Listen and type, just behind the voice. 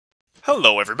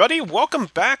Hello everybody, welcome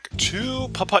back to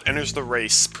Putt Putt Enters the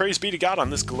Race. Praise be to God on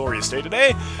this glorious day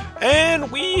today, and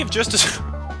we've just...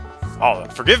 Oh,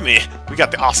 forgive me, we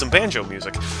got the awesome banjo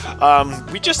music.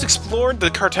 We just explored the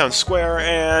Cartown Square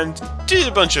and did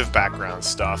a bunch of background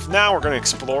stuff. Now we're going to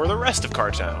explore the rest of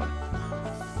Cartown.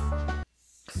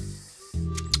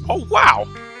 Oh, wow!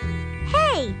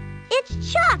 Hey,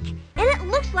 it's Chuck, and it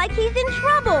looks like he's in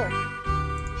trouble.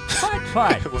 Putt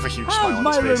Putt! With a huge How's smile on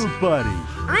my his face. little buddy?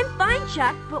 I'm fine,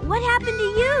 Chuck, but what happened to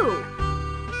you?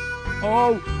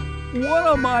 Oh, one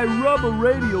of my rubber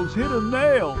radials hit a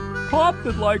nail. Popped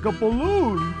it like a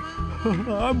balloon.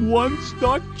 I'm one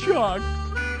stuck Chuck.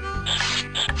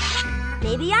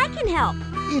 Maybe I can help.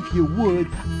 If you would,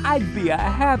 I'd be a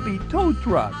happy tow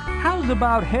truck. How's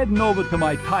about heading over to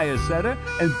my tire setter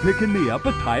and picking me up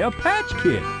a tire patch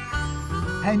kit?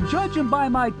 And judging by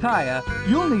my tire,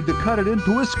 you'll need to cut it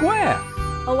into a square.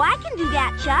 Oh, I can do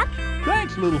that, Chuck.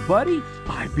 Thanks, little buddy.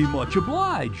 I'd be much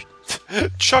obliged.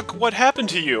 Chuck, what happened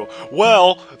to you?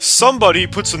 Well, somebody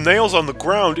put some nails on the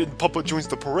ground in Putt Putt Joins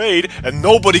the Parade, and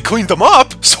nobody cleaned them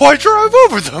up, so I drove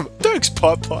over them. Thanks,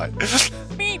 Putt Putt.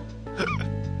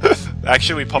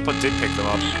 Actually, Putt Putt did pick them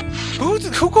up.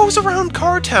 Who goes around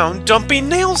Cartown dumping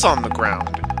nails on the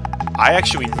ground? I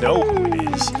actually know who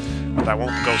it is, but I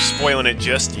won't go spoiling it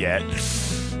just yet.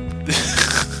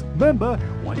 Remember,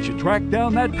 once you track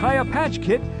down that tire patch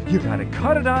kit, you gotta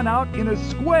cut it on out in a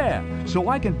square so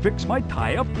I can fix my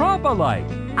tire proper like.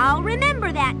 I'll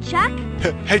remember that, Chuck.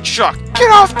 Hey, Chuck, get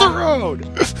off the road!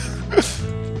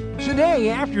 Today,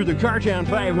 after the Cartown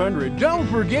 500, don't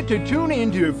forget to tune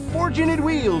in to Fortunate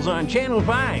Wheels on Channel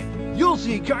 5. You'll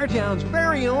see Cartown's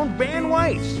very own Van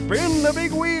White spin the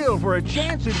big wheel for a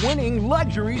chance at winning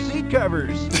luxury seat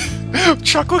covers.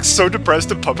 Chuck looks so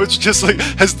depressed and Putt Putt's just like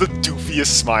has the doofiest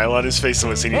smile on his face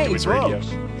listening to his radio.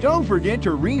 Don't forget to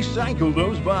recycle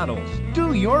those bottles.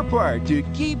 Do your part to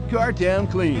keep Cartown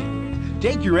clean.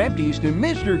 Take your empties to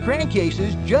Mr.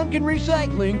 Crankcase's Junk and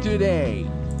Recycling today.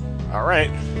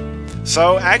 Alright.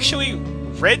 So, actually,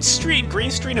 Red Street, Green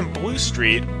Street, and Blue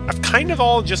Street have kind of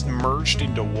all just merged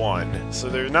into one. So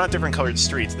they're not different colored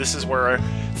streets. This is where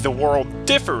the world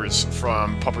differs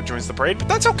from Putt Putt Joins the Parade, but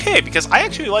that's okay, because I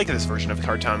actually like this version of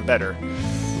Cartown better.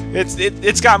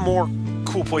 It's got more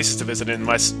cool places to visit and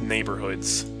less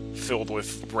neighborhoods filled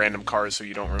with random cars who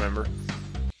you don't remember.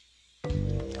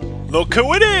 Look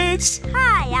who it is!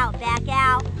 Hi, Outback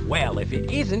Al. Well, if it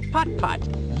isn't Putt Putt.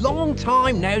 Long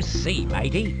time no see,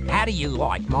 matey. How do you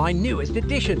like my newest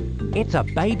addition? It's a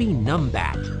baby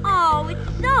numbat. Oh,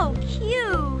 it's so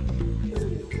cute.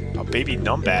 A baby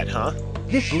numbat, huh?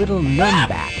 This little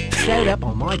numbat showed up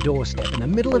on my doorstep in the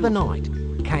middle of the night.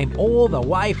 Came all the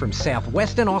way from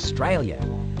southwestern Australia,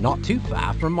 not too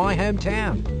far from my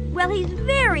hometown. Well, he's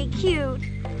very cute.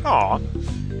 Aw,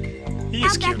 he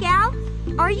is Outback cute. Al,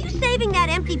 are you saving that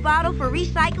empty bottle for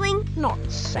recycling? Not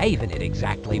saving it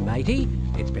exactly, matey.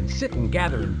 It's been sitting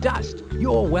gathering dust.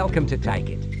 You're welcome to take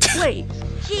it. Please.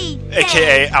 Gee,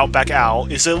 AKA Outback Al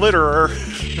is a litterer.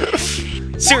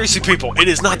 Seriously, people, it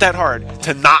is not that hard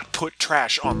to not put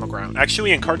trash on the ground.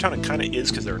 Actually, in Cartown, it kind of is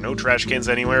because there are no trash cans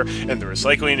anywhere, and the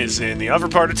recycling is in the other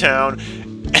part of town,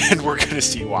 and we're going to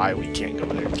see why we can't go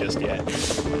there just yet.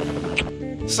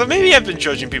 So maybe I've been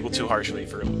judging people too harshly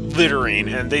for littering,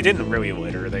 and they didn't really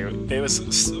litter. It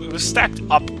was stacked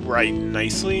upright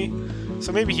nicely,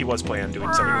 so maybe he was planning on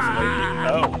doing something with it.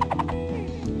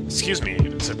 Oh. Excuse me,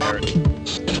 said Parrot.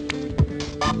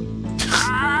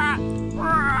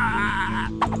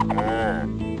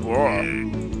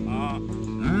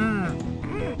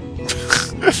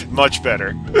 Much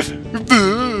better.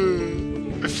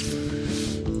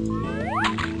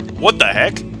 What the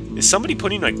heck? Is somebody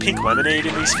putting like pink lemonade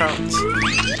in these fountains?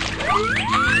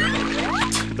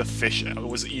 The fish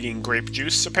was eating grape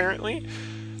juice, apparently.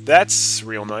 That's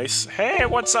real nice. Hey,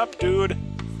 what's up, dude?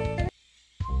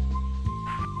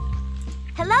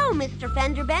 Hello, Mr.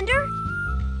 Fender Bender.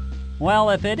 Well,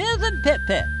 if it isn't Pit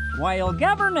Pit, why, you'll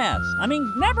governess.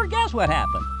 Never guess what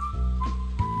happened.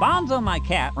 Bonzo, my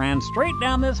cat, ran straight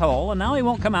down this hole, and now he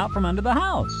won't come out from under the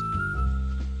house.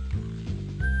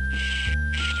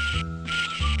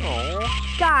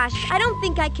 Gosh, I don't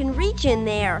think I can reach in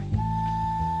there.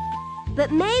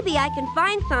 But maybe I can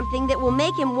find something that will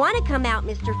make him want to come out,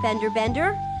 Mr. Fender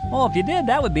Bender. Well, if you did,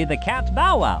 that would be the cat's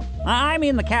bow wow. I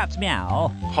mean the cat's meow.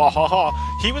 Ha ha ha.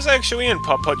 He was actually in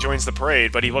Putt Putt Joins the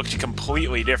Parade, but he looked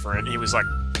completely different. He was like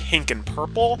pink and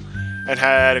purple and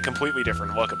had a completely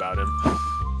different look about him.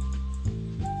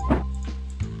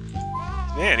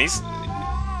 Man, he's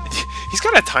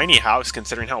got a tiny house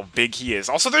considering how big he is.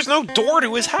 Also, there's no door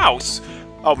to his house.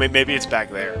 Oh, maybe it's back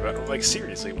there, but like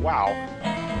seriously, wow.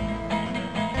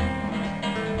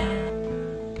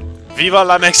 Viva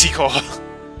la Mexico!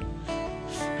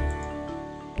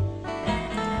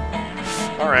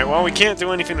 Alright, well, we can't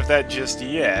do anything with that just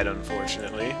yet,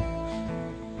 unfortunately.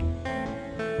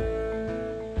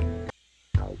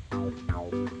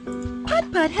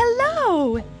 Putt Putt,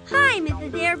 hello! Hi,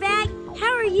 Mrs. Airbag.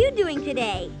 How are you doing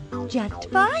today? Just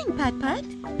fine, Putt Putt.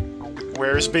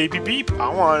 Where's Baby Beep?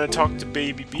 I want to talk to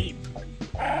Baby Beep.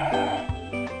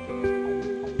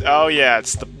 Oh yeah,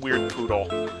 it's the weird poodle.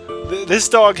 This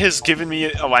dog has given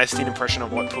me a lasting impression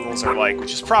of what poodles are like,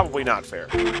 which is probably not fair.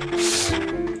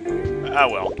 Oh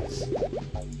well.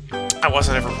 I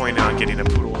wasn't ever planning on getting a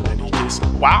poodle in any case.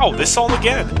 Wow, this all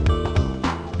again!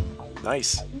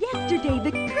 Nice. Yesterday,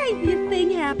 the craziest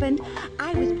thing happened.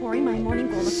 I was pouring my morning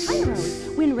bowl of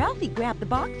tyros when Ralphie grabbed the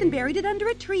box and buried it under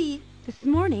a tree. This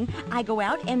morning, I go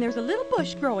out and there's a little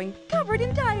bush growing, covered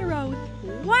in tyros.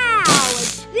 Wow, a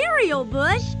cereal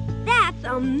bush? That's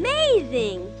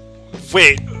amazing!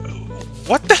 Wait,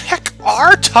 what the heck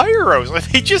are tyros? Are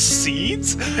they just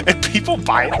seeds? And people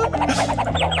buy them?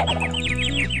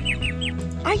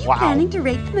 Are you Wow. planning to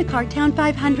race in the Cartown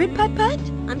 500, Putt Putt?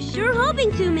 I'm sure hoping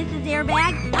to, Mrs.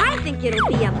 Airbag. I think it'll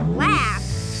be a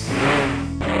blast.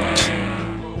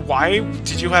 Why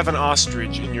did you have an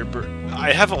ostrich in your bird?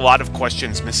 I have a lot of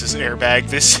questions, Mrs. Airbag.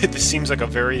 This seems like a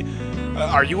very...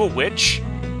 are you a witch?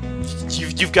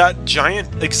 You've got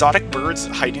giant exotic birds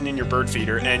hiding in your bird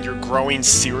feeder, and you're growing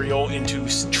cereal into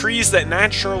trees that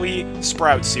naturally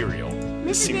sprout cereal.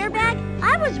 Mrs. Airbag,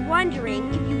 I was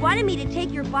wondering if you wanted me to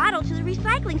take your bottle to the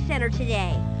recycling center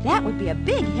today. That would be a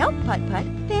big help, Putt Putt.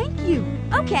 Thank you.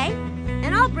 Okay,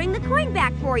 and I'll bring the coin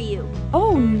back for you.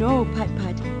 Oh, no, Putt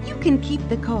Putt. You can keep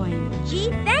the coin. Gee,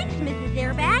 thanks, Mrs.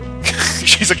 Airbag.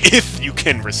 She's like, if you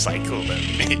can recycle them.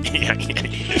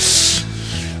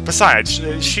 Besides,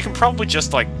 she can probably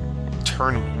just, like,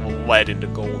 turn lead into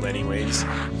gold anyways.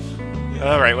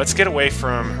 Alright, let's get away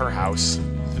from her house.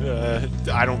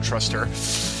 I don't trust her.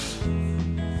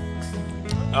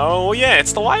 Oh yeah,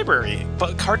 it's the library!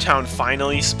 But Cartown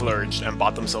finally splurged and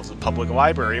bought themselves a public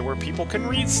library where people can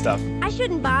read stuff. I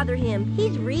shouldn't bother him.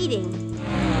 He's reading.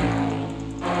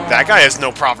 That guy has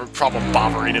no problem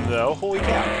bothering him, though. Holy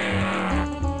cow.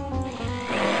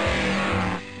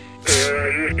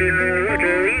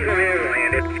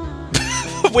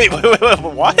 Wait,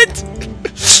 what?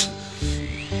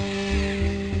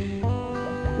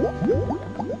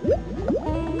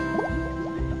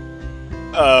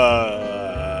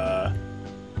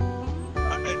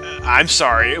 I'm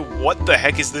sorry, what the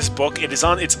heck is this book? It is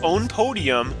on its own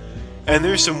podium, and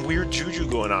there's some weird juju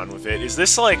going on with it. Is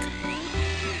this, like,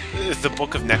 the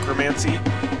Book of Necromancy?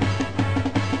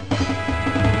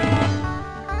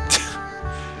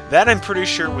 That, I'm pretty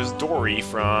sure, was Dory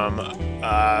from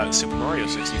Super Mario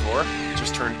 64. It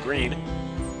just turned green.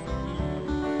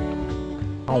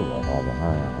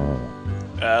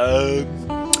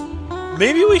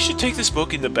 Maybe we should take this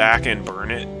book in the back and burn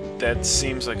it. That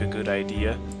seems like a good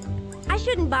idea. I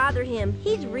shouldn't bother him.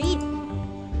 He's reading.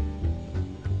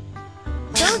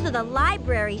 Those are the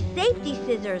library safety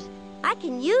scissors. I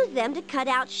can use them to cut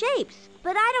out shapes.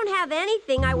 But I don't have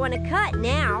anything I want to cut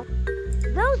now.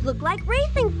 Those look like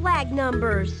racing flag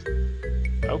numbers.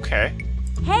 Okay.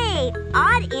 Hey,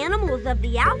 odd animals of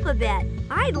the alphabet.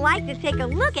 I'd like to take a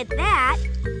look at that.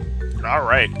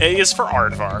 Alright, A is for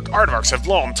aardvark. Aardvarks have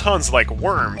long tongues like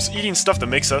worms, eating stuff that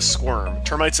makes us squirm.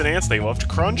 Termites and ants, they love to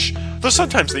crunch, though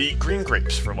sometimes they eat green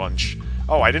grapes for lunch.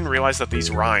 Oh, I didn't realize that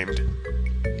these rhymed.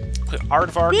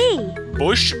 Aardvark, B.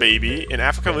 bush baby. In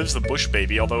Africa lives the bush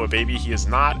baby, although a baby he is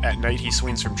not. At night he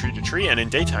swings from tree to tree, and in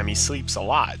daytime he sleeps a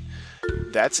lot.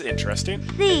 That's interesting.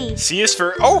 C. C is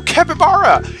for... oh,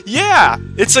 capybara! Yeah!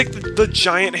 It's like the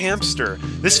giant hamster.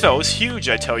 This fellow's huge,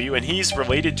 I tell you, and he's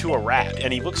related to a rat,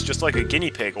 and he looks just like a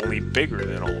guinea pig, only bigger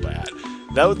than all that.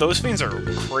 Those things are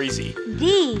crazy.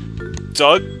 D.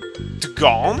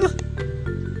 Dugong?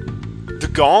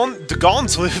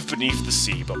 Dugons live beneath the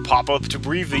sea, but pop up to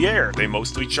breathe the air. They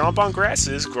mostly chomp on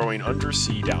grasses growing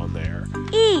undersea down there.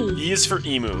 E. E is for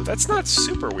emu. That's not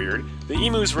super weird. The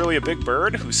emu is really a big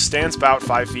bird who stands about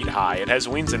 5 feet high. It has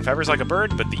wings and feathers like a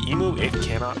bird, but the emu, it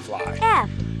cannot fly. F.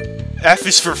 F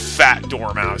is for fat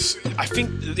dormouse. I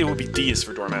think it would be D is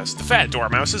for dormouse. The fat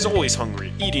dormouse is always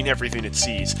hungry, eating everything it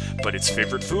sees, but its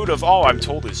favorite food of all, I'm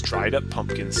told, is dried up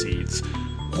pumpkin seeds.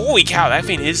 Holy cow, that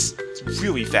thing is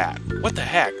really fat. What the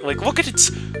heck? Like, look at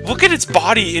its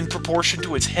body in proportion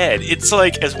to its head. It's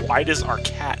like as wide as our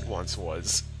cat once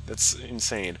was. That's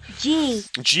insane. G.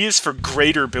 G is for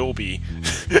Greater Bilby.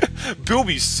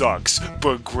 Bilby sucks,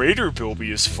 but Greater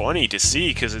Bilby is funny to see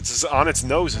because it's on its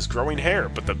nose is growing hair,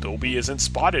 but the Bilby isn't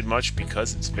spotted much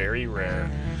because it's very rare.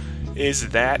 Is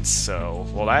that so?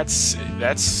 Well, that's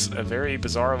a very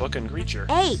bizarre-looking creature.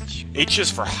 H. H is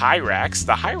for Hyrax.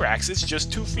 The Hyrax is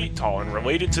just 2 feet tall and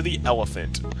related to the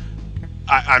elephant.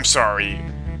 I'm sorry,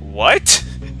 what?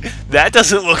 That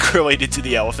doesn't look related to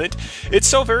the elephant. It's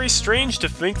so very strange to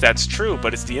think that's true,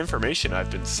 but it's the information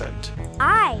I've been sent.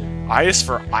 I. I is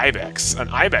for Ibex. An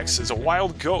Ibex is a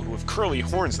wild goat with curly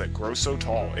horns that grow so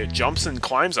tall. It jumps and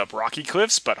climbs up rocky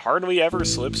cliffs, but hardly ever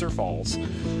slips or falls.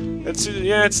 It's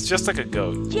just like a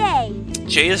goat. J.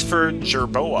 J is for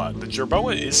Jerboa. The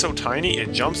Jerboa is so tiny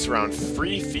it jumps around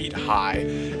 3 feet high,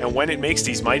 and when it makes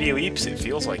these mighty leaps, it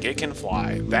feels like it can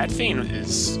fly. That thing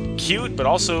is cute, but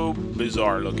also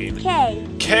bizarre looking. K.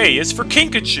 K is for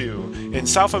Kinkajou. In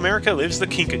South America lives the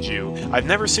Kinkajou. I've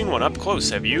never seen one up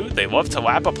close, have you? They love to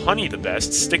lap up honey the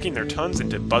best, sticking their tongues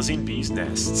into buzzing bees'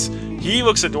 nests. He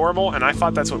looks adorable, and I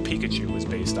thought that's what Pikachu was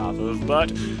based off of,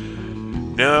 but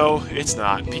no, it's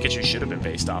not. Pikachu should have been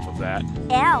based off of that.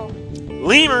 L.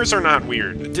 Lemurs are not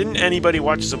weird. Didn't anybody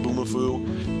watch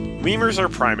Zaboomafoo? Lemurs are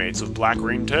primates with black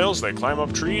ringed tails. They climb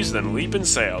up trees, then leap and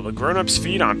sail. The grown-ups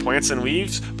feed on plants and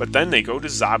leaves, but then they go to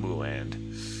Zabuland.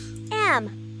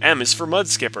 M. M is for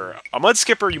Mudskipper. A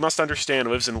Mudskipper, you must understand,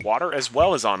 lives in water as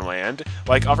well as on land.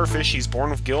 Like other fish, he's born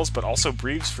with gills, but also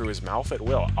breathes through his mouth at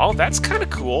will. Oh, that's kind of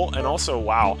cool, and also,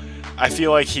 wow. I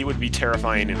feel like he would be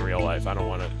terrifying in real life. I don't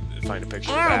want to find a picture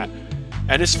of that.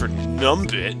 N is for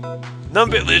Numbit.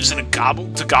 Numbit lives in a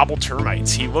gobble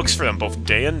termites. He looks for them both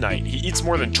day and night. He eats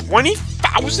more than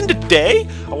 20,000 a day?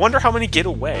 I wonder how many get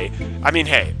away. I mean,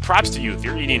 hey, props to you. If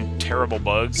you're eating terrible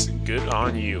bugs, good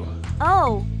on you.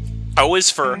 O. O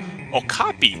is for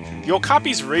Okapi. The Okapi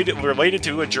is related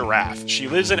to a giraffe. She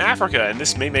lives in Africa, and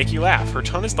this may make you laugh. Her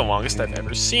tongue is the longest I've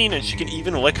ever seen, and she can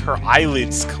even lick her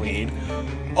eyelids clean.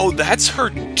 Oh, that's her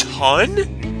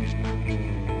tongue?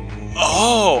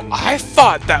 Oh, I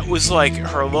thought that was like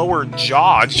her lower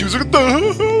jaw, and she was like,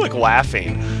 like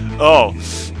laughing. Oh,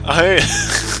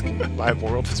 my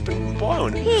world has been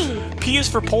blown. P. P is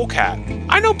for polecat.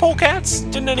 I know polecats.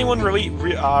 Didn't anyone really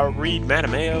read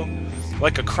Matameo?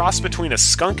 Like a cross between a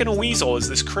skunk and a weasel is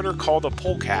this critter called a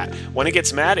polecat. When it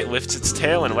gets mad, it lifts its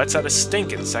tail and lets out a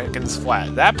stink in seconds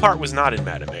flat. That part was not in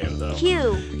Matameo, though.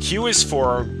 Q. Q is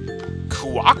for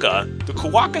Kuwaka. The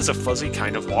Kuwaka is a fuzzy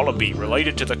kind of wallaby,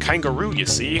 related to the kangaroo, you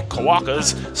see.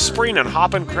 Kuwakas spring and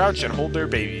hop and crouch and hold their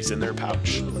babies in their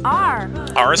pouch. R.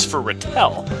 R is for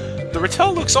Rattel. The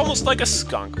Rattel looks almost like a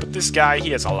skunk, but this guy, he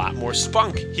has a lot more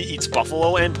spunk. He eats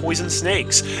buffalo and poison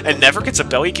snakes, and never gets a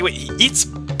bellyache. Wait, he eats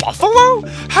buffalo?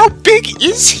 How big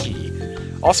is he?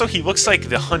 Also, he looks like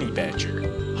the honey badger.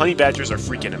 Honey badgers are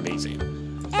freaking amazing.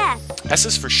 S. S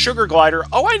is for sugar glider.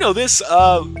 Oh, I know this.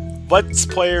 Let's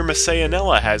Player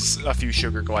Masayanella has a few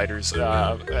sugar gliders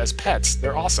as pets.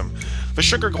 They're awesome. The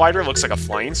sugar glider looks like a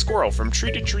flying squirrel. From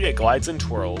tree to tree, it glides and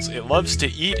twirls. It loves to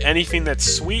eat anything that's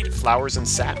sweet. Flowers and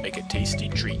sap make a tasty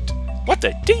treat. What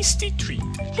a tasty treat!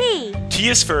 T. T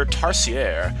is for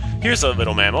tarsier. Here's a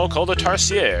little mammal called a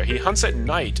tarsier. He hunts at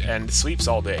night and sleeps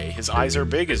all day. His eyes are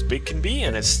big as big can be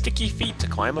and has sticky feet to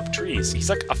climb up trees. He's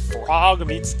like a frog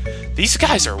meets... These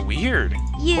guys are weird.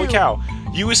 U. Holy cow.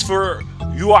 U is for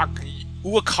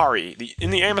Uakari.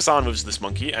 In the Amazon lives this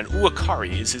monkey, and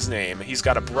Uakari is his name. He's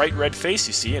got a bright red face,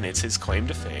 you see, and it's his claim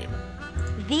to fame.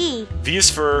 V. V is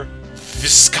for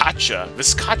Viscacha.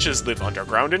 Viscachas live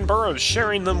underground in burrows,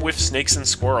 sharing them with snakes and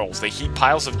squirrels. They heap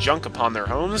piles of junk upon their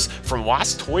homes, from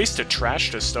lost toys to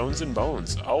trash to stones and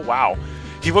bones. Oh, wow.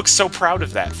 He looks so proud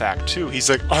of that fact, too. He's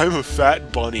like, I'm a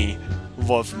fat bunny.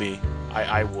 Love me.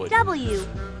 I would. W.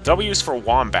 W is for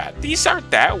Wombat. These aren't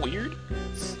that weird.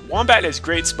 Wombat has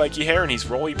great spiky hair and he's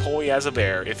roly-poly as a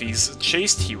bear. If he's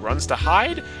chased, he runs to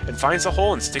hide and finds a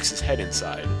hole and sticks his head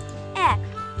inside. X.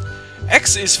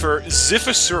 X is for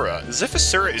Ziphisura.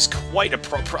 Ziphisura is quite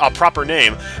a proper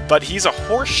name, but he's a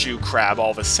horseshoe crab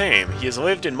all the same. He has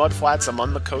lived in mudflats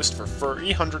among the coast for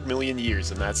 300 million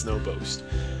years, and that's no boast.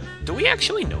 Do we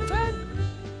actually know that?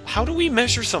 How do we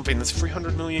measure something that's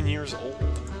 300 million years old?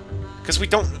 Because we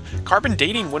don't... Carbon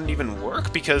dating wouldn't even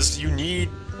work because you need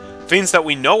things that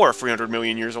we know are 300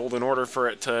 million years old in order for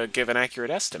it to give an accurate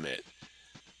estimate.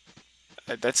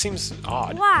 That seems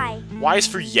odd. Y. Y is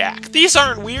for yak. These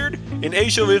aren't weird. In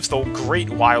Asia lives the great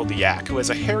wild yak, who has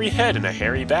a hairy head and a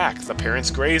hairy back. The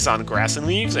parents graze on grass and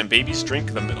leaves, and babies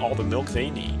drink all the milk they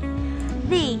need.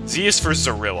 Z. Z is for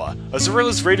Zorilla. A Zorilla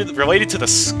is related to the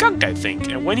skunk, I think,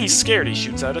 and when he's scared, he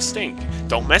shoots out a stink.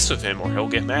 Don't mess with him, or he'll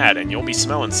get mad, and you'll be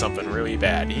smelling something really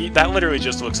bad. That literally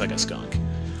just looks like a skunk.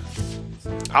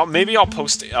 Maybe I'll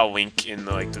post a link in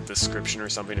the description or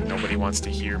something if nobody wants to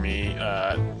hear me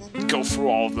go through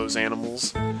all of those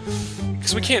animals.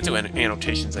 because we can't do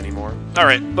annotations anymore.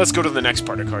 Alright, let's go to the next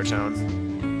part of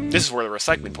Cartown. This is where the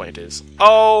recycling plant is.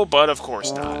 Oh, but of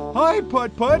course not. Hi,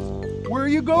 Putt Putt. Where are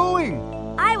you going?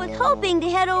 I was hoping to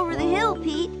head over the hill,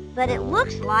 Pete, but it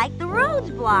looks like the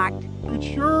road's blocked. It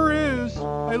sure is.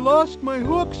 I lost my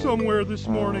hook somewhere this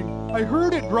morning. I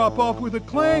heard it drop off with a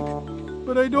clank,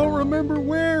 but I don't remember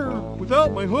where.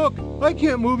 Without my hook, I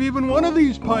can't move even one of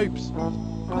these pipes.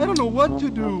 I don't know what to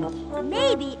do.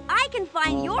 Maybe I can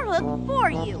find your hook for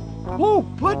you. Oh,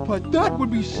 Putt Putt, that would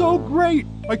be so great.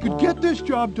 I could get this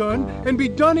job done and be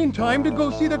done in time to go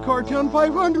see the Cartown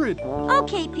 500.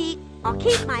 Okay, Pete. I'll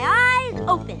keep my eyes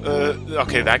open.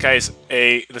 Okay, that guy's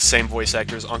the same voice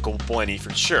actor as Uncle Blenny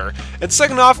for sure. And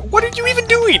second off, what are you even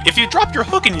doing? If you dropped your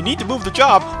hook and you need to move the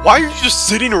job, why are you just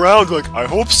sitting around like, I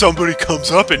hope somebody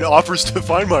comes up and offers to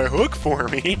find my hook for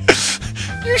me?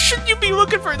 Shouldn't you be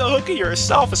looking for the hook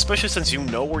yourself, especially since you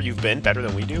know where you've been better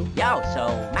than we do? Yo, so,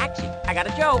 Maxie, I got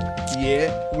a joke.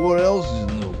 Yeah, what else is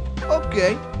new?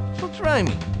 Okay, so try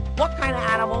me. What kind of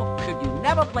animal should you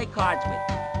never play cards with?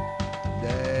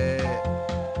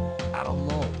 I don't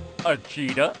know. A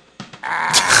cheetah.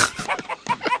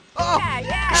 Oh,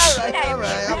 all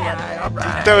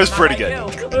right. That was pretty good.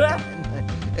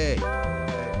 Hey.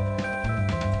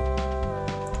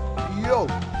 Yo,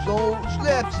 so,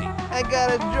 Slapsy, I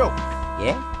got a joke.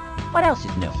 Yeah? What else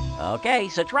is new? Okay,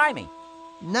 so try me.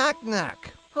 Knock,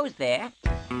 knock. Who's there?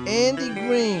 Andy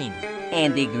Green.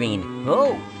 Andy Green.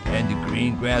 Who? And the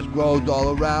green grass grows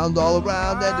all around, and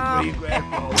the green grass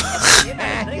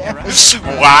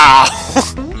grows. Wow.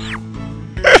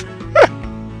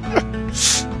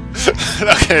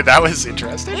 Okay, that was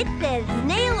interesting. It says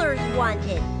nailers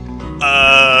wanted.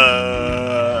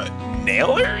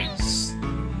 Nailers?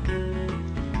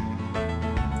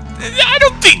 I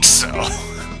don't think so.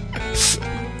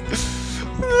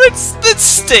 Let's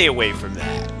stay away from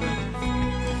that.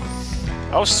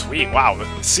 Oh, sweet. Wow.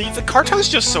 See, the cartoon's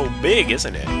just so big,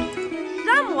 isn't it?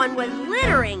 Someone was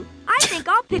littering. I think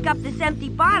I'll pick up this empty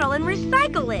bottle and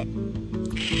recycle it.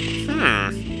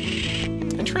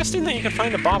 Interesting that you can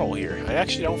find a bottle here. I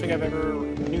actually don't think I've ever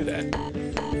knew that.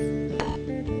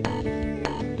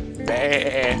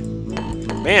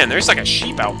 Man, there's like a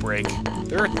sheep outbreak.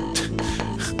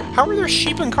 How are there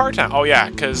sheep in Cartown? Oh yeah,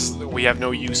 because we have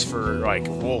no use for like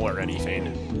wool or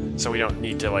anything, so we don't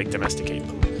need to like domesticate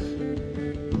them.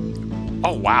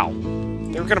 Oh wow,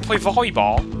 they were gonna play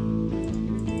volleyball.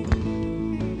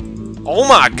 Oh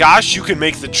my gosh, you can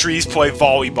make the trees play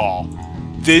volleyball.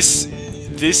 This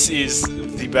is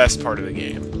the best part of the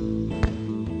game.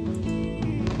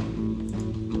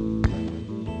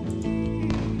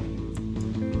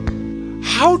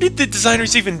 How did the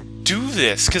designers even do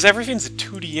this? Because everything's a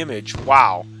 2D image.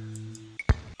 Wow.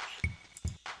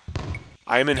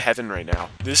 I am in heaven right now.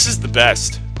 This is the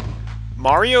best.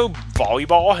 Mario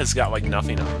Volleyball has got like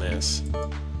nothing on this.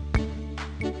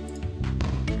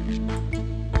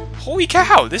 Holy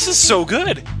cow, this is so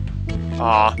good.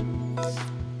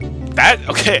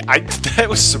 That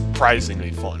was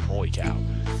surprisingly fun. Holy cow.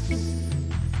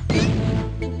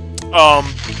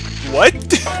 What?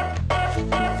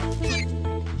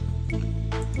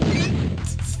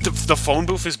 The phone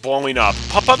booth is blowing up.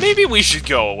 Papa, maybe we should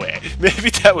go away. Maybe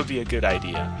that would be a good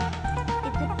idea.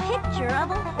 It's a picture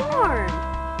of a horn.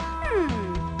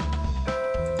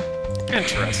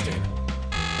 Interesting.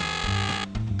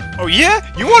 Oh yeah?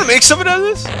 You want to make something out of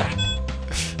this?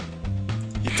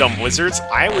 You dumb wizards.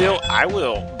 I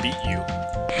will beat you.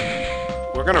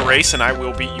 We're gonna race and I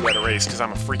will beat you at a race because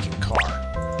I'm a freaking car.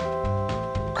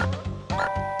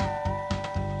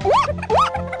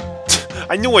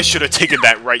 I knew I should have taken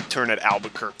that right turn at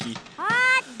Albuquerque.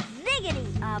 Hot ziggity,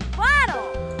 a bottle!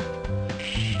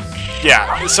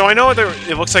 Yeah, so I know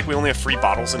it looks like we only have 3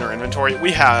 bottles in our inventory.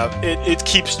 We have, it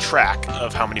keeps track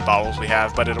of how many bottles we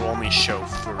have, but it'll only show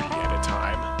 3 at a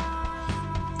time.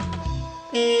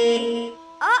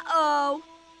 Uh-oh!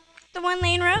 The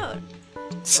one-lane road.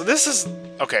 So this is,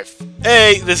 okay,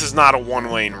 A, this is not a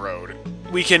 1-lane road.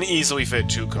 We can easily fit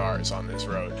 2 cars on this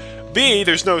road. B,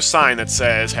 there's no sign that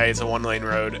says, hey, it's a 1-lane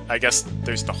road. I guess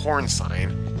there's the horn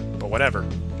sign, but whatever.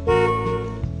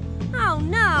 Oh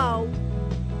no!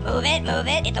 Move it,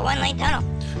 it's a one-lane tunnel.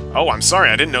 Oh, I'm sorry,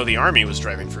 I didn't know the army was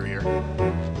driving through here.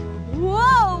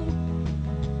 Whoa!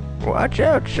 Watch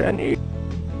out, Sonny.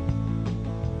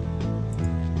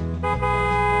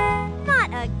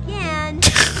 Not again!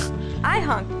 I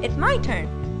honk. It's my turn.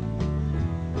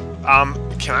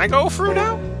 Can I go through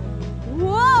now?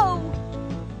 Whoa!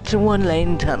 It's a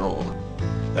one-lane tunnel.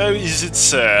 Oh, is it,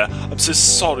 sir? I'm so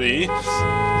sorry.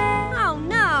 Oh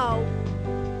no!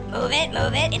 Move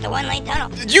it, it's a one-lane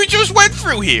tunnel. You just went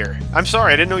through here! I'm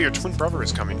sorry, I didn't know your twin brother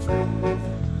was coming through.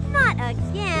 Not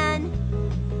again.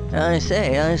 I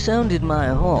say, I sounded my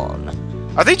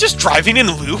horn. Are they just driving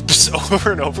in loops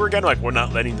over and over again? Like, we're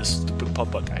not letting this stupid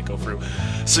Putt Putt guy go through.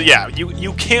 So yeah,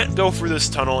 you can't go through this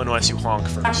tunnel unless you honk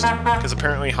first. Because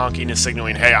apparently honking is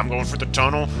signaling, hey, I'm going for the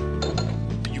tunnel.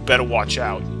 You better watch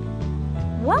out.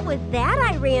 What was that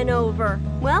I ran over?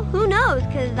 Well, who knows,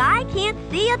 because I can't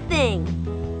see a thing.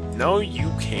 No,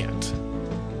 you can't.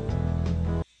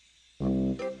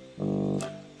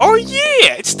 Oh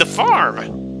yeah, it's the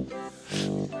farm!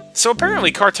 So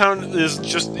apparently Cartown is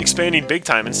just expanding big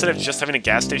time. Instead of just having a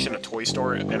gas station, a toy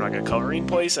store, and like a coloring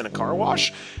place and a car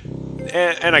wash,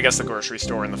 and I guess the grocery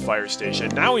store and the fire station.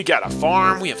 Now we got a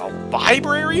farm, we have a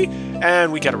library,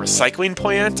 and we got a recycling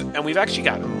plant, and we've actually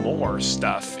got more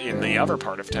stuff in the other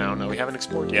part of town that we haven't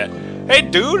explored yet. Hey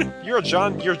dude, you're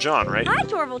John, right? Hi,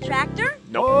 Torval Tractor.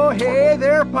 Nope. Oh, hey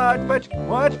there, Putt Putt.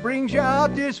 What brings you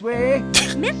out this way?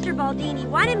 Mr. Baldini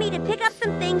wanted me to pick up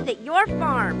some things at your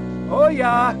farm. Oh,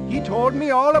 yeah, he told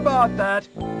me all about that.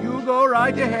 You go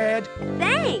right ahead.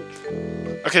 Thanks.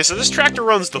 Okay, so this tractor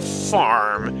runs the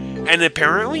farm, and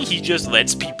apparently he just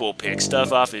lets people pick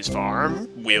stuff off his farm,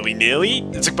 willy-nilly.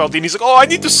 It's like Baldini's like, oh, I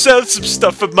need to sell some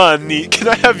stuff for money. Can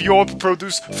I have your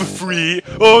produce for free?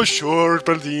 Oh, sure,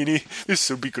 Baldini. This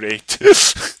will be great.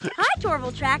 Hi,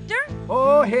 Torval Tractor.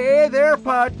 Oh, hey there,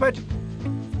 Putt Putt.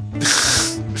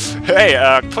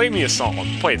 Hey, play me a song.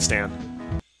 Play it, Stan.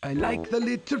 I like the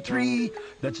little tree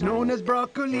that's known as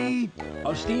broccoli,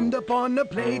 all steamed up on a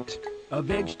plate, a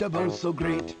vegetable so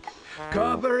great.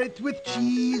 Cover it with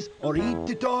cheese or eat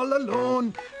it all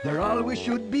alone. There always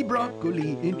should be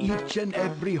broccoli in each and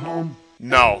every home.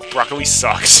 No, broccoli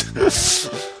sucks.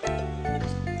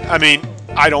 I mean,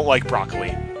 I don't like broccoli.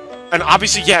 And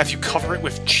obviously, yeah, if you cover it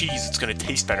with cheese, it's gonna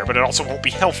taste better, but it also won't be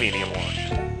healthy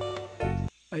anymore.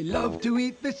 I love to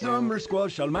eat the summer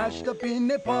squash all mashed up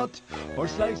in a pot or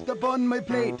sliced up on my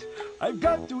plate. I've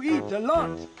got to eat a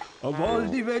lot of all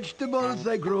the vegetables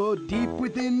I grow deep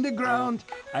within the ground.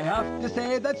 I have to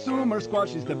say that summer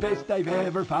squash is the best I've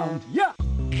ever found. Yeah!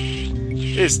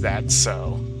 Is that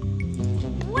so?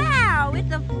 Wow,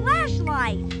 it's a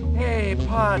flashlight. Hey,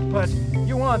 Putt Putt,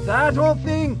 you want that whole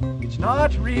thing? It's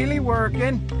not really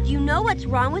working. Do you know what's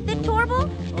wrong with it,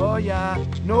 Torval? Oh yeah,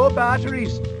 no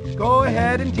batteries. Go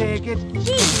ahead and take it.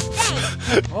 Gee,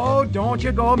 thanks. Oh, don't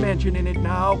you go mentioning it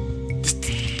now.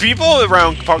 People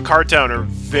around Cartown are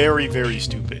very, very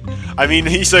stupid. I mean,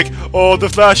 he's like, oh, the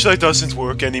flashlight doesn't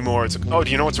work anymore. It's like, oh, do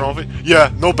you know what's wrong with it?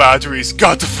 Yeah, no batteries.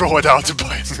 Got to throw it out to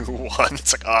buy a new one.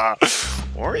 It's like,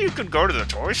 or you could go to the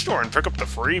toy store and pick up the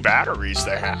free batteries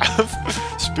they have.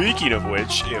 Speaking of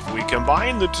which, if we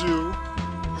combine the two...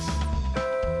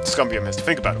 Scumbium has to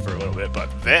think about it for a little bit, but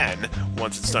then,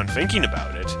 once it's done thinking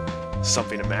about it,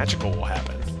 something magical will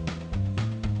happen.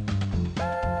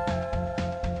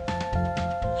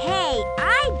 Hey,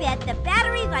 I bet the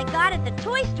batteries I got at the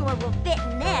toy store will fit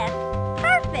in this.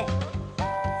 Perfect.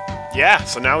 Yeah,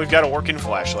 so now we've got a working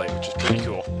flashlight, which is pretty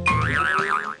cool.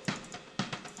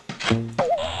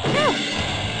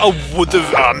 Oh, what the...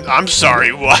 I'm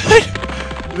sorry, what?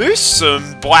 There's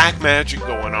some black magic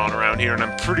going on around here, and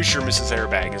I'm pretty sure Mrs.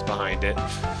 Airbag is behind it.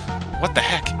 What the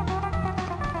heck?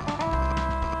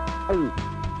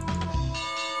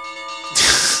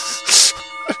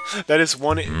 That is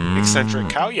one eccentric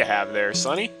cow you have there,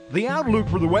 Sonny. The outlook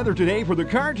for the weather today for the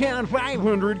Cartown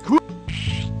 500 cool.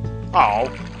 Oh.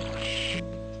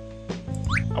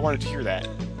 I wanted to hear that.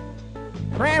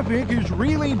 Traffic is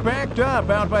really backed up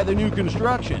out by the new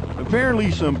construction.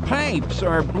 Apparently some pipes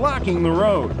are blocking the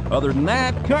road. Other than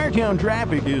that, Cartown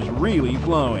traffic is really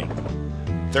flowing.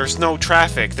 There's no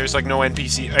traffic. There's like no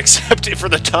NPC except for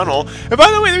the tunnel. And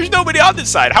by the way, there's nobody on this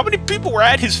side. How many people were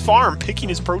at his farm picking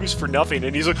his produce for nothing?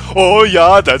 And he's like, oh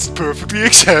yeah, that's perfectly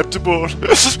acceptable.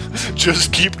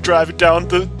 Just keep driving down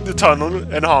the tunnel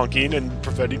and honking and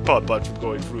preventing Putt Putt from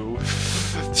going through.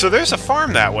 So there's a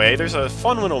farm that way. There's a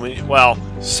fun little mini... Well,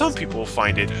 some people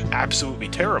find it absolutely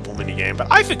terrible minigame, but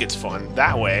I think it's fun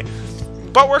that way.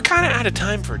 But we're kind of out of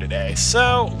time for today,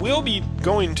 so we'll be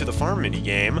going to the farm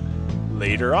minigame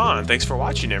later on. Thanks for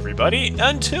watching, everybody.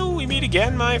 Until we meet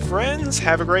again, my friends,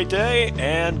 have a great day,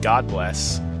 and God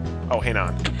bless. Oh, hang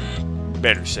on.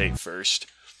 Better save first.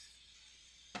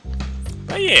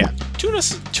 But yeah,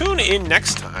 tune in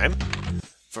next time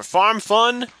for farm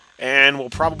fun, and we'll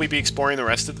probably be exploring the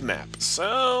rest of the map.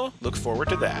 So, look forward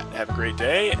to that. Have a great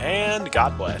day, and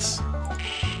God bless.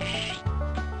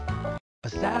 A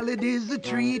salad is a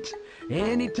treat,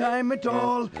 anytime at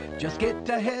all. Just get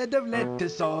a head of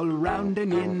lettuce all round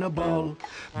and in a ball.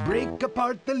 Break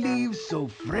apart the leaves, so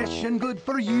fresh and good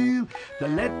for you. The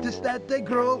lettuce that they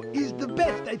grow is the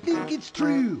best, I think it's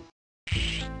true.